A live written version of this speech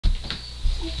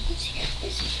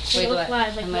Wait, look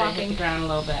live, like I'm gonna walking. hit the ground a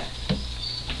little bit.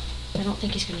 I don't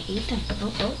think he's gonna eat them.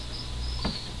 Oh.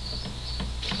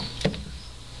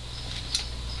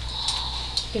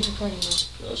 Good recording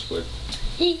though. That was quick.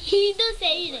 He does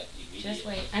eat it. Just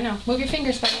wait. I know. Move your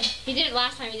fingers, buddy. He did it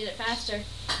last time. He did it faster.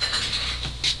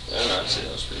 I don't know, I'd say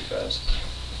that was pretty fast.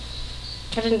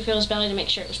 I didn't feel his belly to make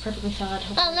sure it was perfectly thawed.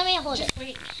 Oh, let me hold it. Just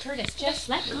wait, Curtis. Just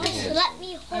let go. Let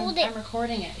me hold it. I'm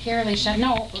recording it. Here, Alicia.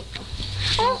 No.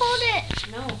 I'll hold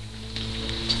it. No.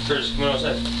 Curtis, come on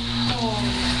outside. Oh,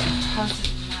 house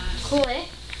is a mess. Cool, eh?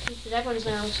 Everybody's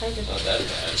now excited. Not that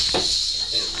bad.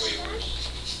 It's way worse.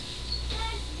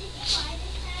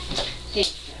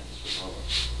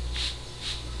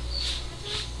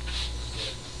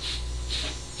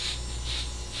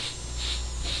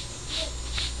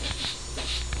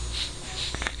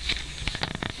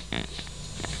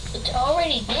 It's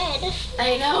already dead.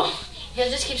 I know. He'll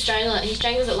just keep strangling it. He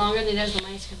strangles it longer than he does the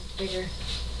mice because it's bigger.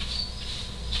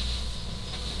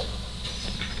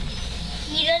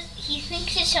 He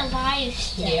thinks it's alive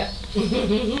still. Yep.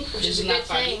 Which is a good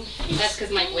thing. That's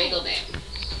because Mike wiggled it.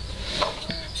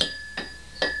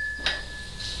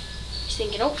 He's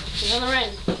thinking, oh, he's on the run.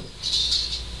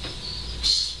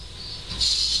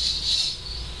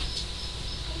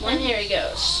 And here he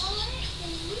goes.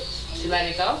 Did you let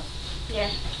it go? Yeah.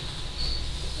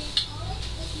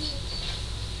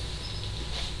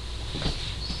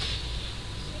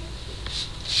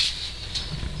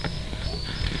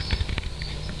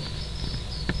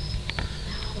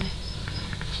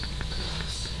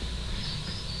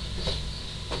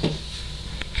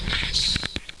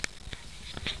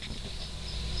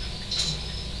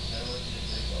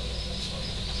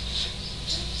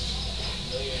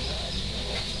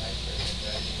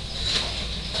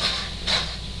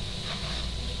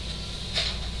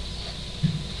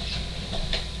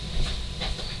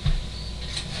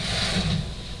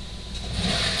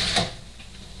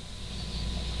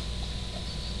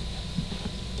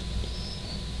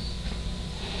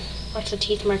 Watch the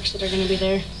teeth marks that are going to be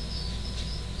there.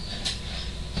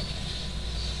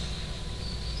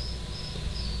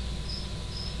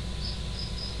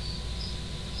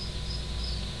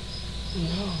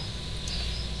 No.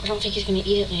 I don't think he's going to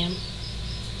eat it, Liam.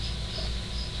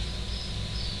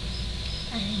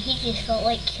 I think he just felt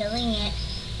like killing it.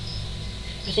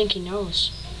 I think he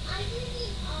knows.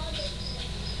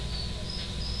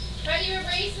 How do you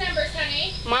erase numbers,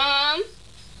 honey? Mom,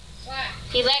 What?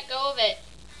 he let go of it.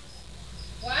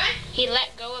 What? He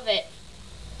let go of it.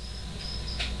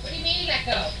 What do you mean he let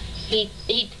go? He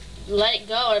let it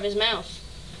go out of his mouth.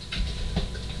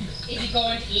 Is he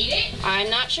going to eat it? I'm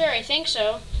not sure. I think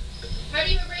so. How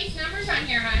do you erase numbers on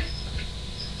here, hon?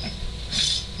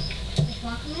 Is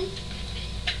one coming?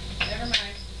 Never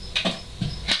mind.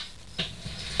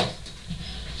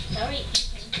 Sorry.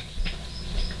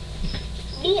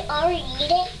 We already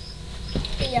eat it?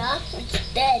 Yeah,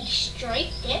 it's dead.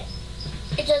 Striped it?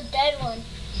 It's a dead one.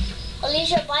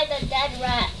 Alicia, buy the dead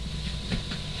rat.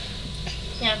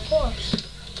 Yeah, of course.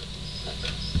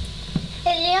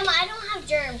 Hey, Liam, I don't have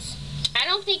germs. I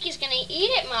don't think he's going to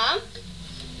eat it, Mom.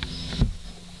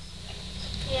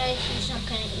 Yeah, he's not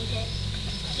gonna eat it.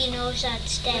 He knows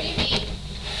that's What do you dead. mean?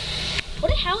 What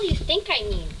the hell do you think I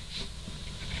mean?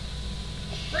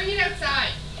 Bring it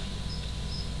outside.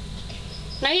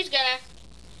 No, he's gonna.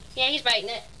 Yeah, he's biting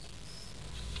it.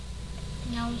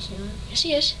 No, he's not. Yes,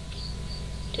 he is.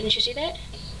 Didn't you see that?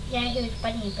 Yeah, he was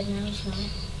biting it, but now he's not.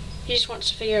 He just wants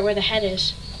to figure out where the head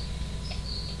is.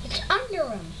 It's under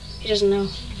him. He doesn't know.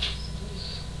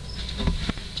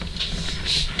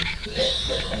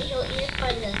 He'll eat it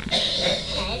by the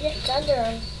head. It's under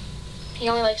him. He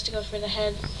only likes to go for the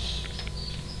head.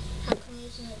 How come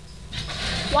he's not?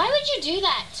 Why would you do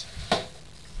that?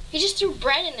 He just threw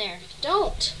bread in there.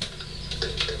 Don't.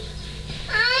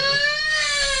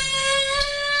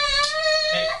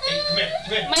 Hey, come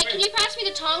here. Mike, can you pass me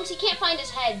the tongs? He can't find his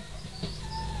head.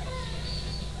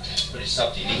 But he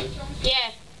stopped eating?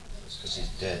 Yeah. It's because he's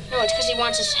dead. No, it's because he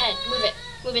wants his head. Move it.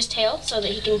 Move his tail so that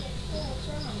he can...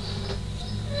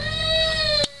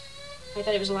 I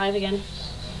thought he was alive again.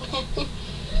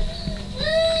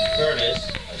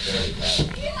 Curtis.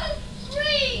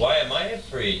 Why am I a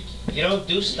freak? You don't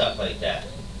do stuff like that.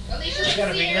 Alicia, You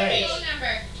gotta see be your nice. phone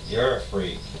number. You're a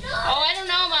freak. Oh, I don't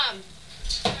know, Mom.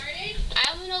 Pardon?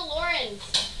 I only know Lauren's.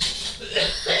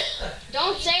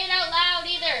 Don't say it out loud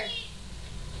either.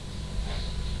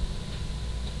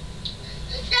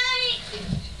 Daddy!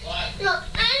 What? Look,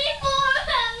 anymore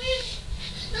having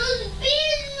those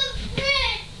beans in the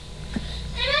fridge.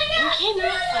 And I got You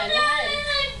cannot find the head. in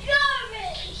the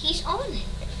garbage. He's on it.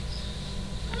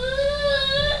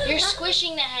 You're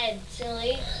squishing the head,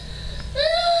 silly.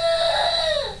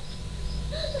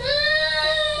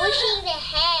 Pushing the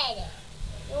head.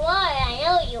 You are, I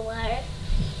know you are.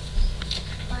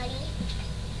 Buddy.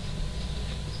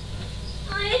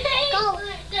 Go.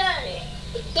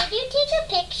 Did you take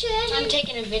a picture? I'm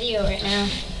taking a video right now.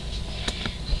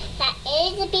 That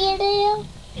is a video?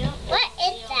 Yeah. What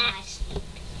is that?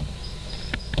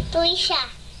 Felicia,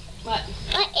 What?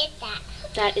 what is that?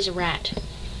 That is a rat.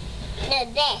 No,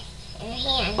 this. In your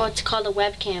hand. Oh, it's called a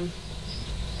webcam.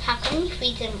 How come you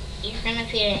feed them? You're gonna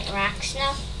feed it rocks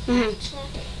now?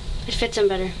 Mm-hmm. It fits him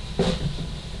better.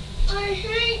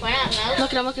 Why not milk?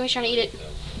 Look at him, he's trying to eat it.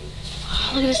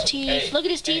 Look at his teeth. Hey, Look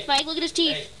at his teeth, hey, Mike. Look at his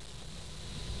teeth.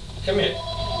 Hey, come here.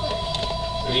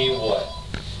 I mean, what?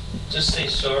 Just say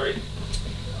sorry.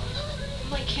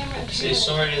 My camera. Say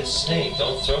sorry to the snake.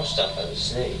 Don't throw stuff at the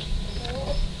snake.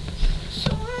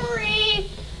 Sorry.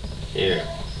 Here.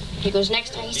 He goes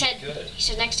next time. Be good. He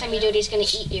said next time you do it, he's gonna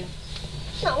eat you.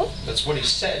 No. That's what he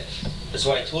said. That's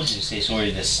why I told you to say sorry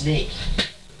to the snake.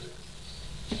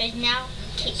 And now,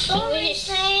 sorry,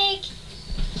 snake.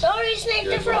 Sorry, snake,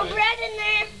 to throw bread in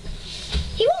there.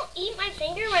 He won't eat my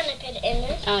finger when I put it in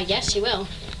there. Yes, he will.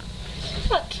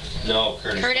 Look, No,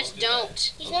 Curtis. Curtis, do that.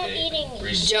 don't. he's not eating it.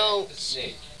 Respect Don't. the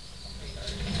snake.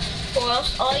 Or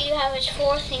else all you have is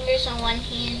 4 fingers on one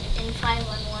hand and 5 on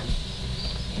one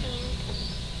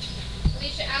hand.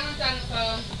 Alicia, Allan's on the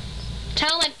phone.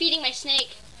 Tell him I'm feeding my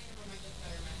snake.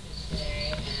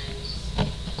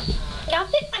 I'll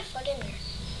put my foot in there.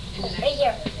 Right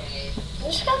here.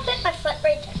 I'm just gonna put my foot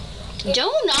right there.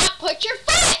 Do not put your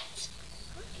foot!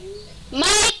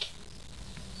 Mike!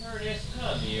 Curtis,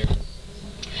 come here.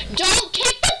 Don't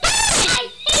kick the I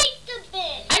bed! hate the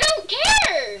bed. I don't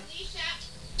care! Alicia,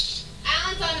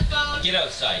 Allan's on the phone. Get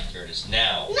outside, Curtis,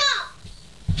 now. No.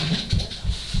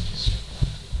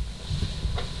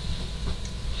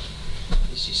 At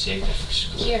least you saved it for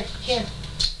school. Here.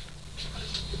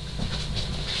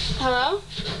 Hello?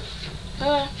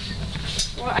 Hello?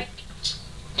 Well,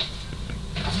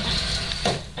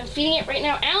 I'm feeding it right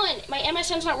now. Allan, my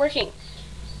MSN's not working.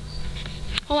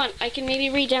 Hold on, I can maybe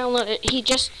re-download it. He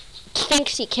just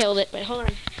thinks he killed it, but hold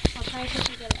on. I'll try and put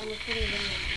it together. I'm recording a video.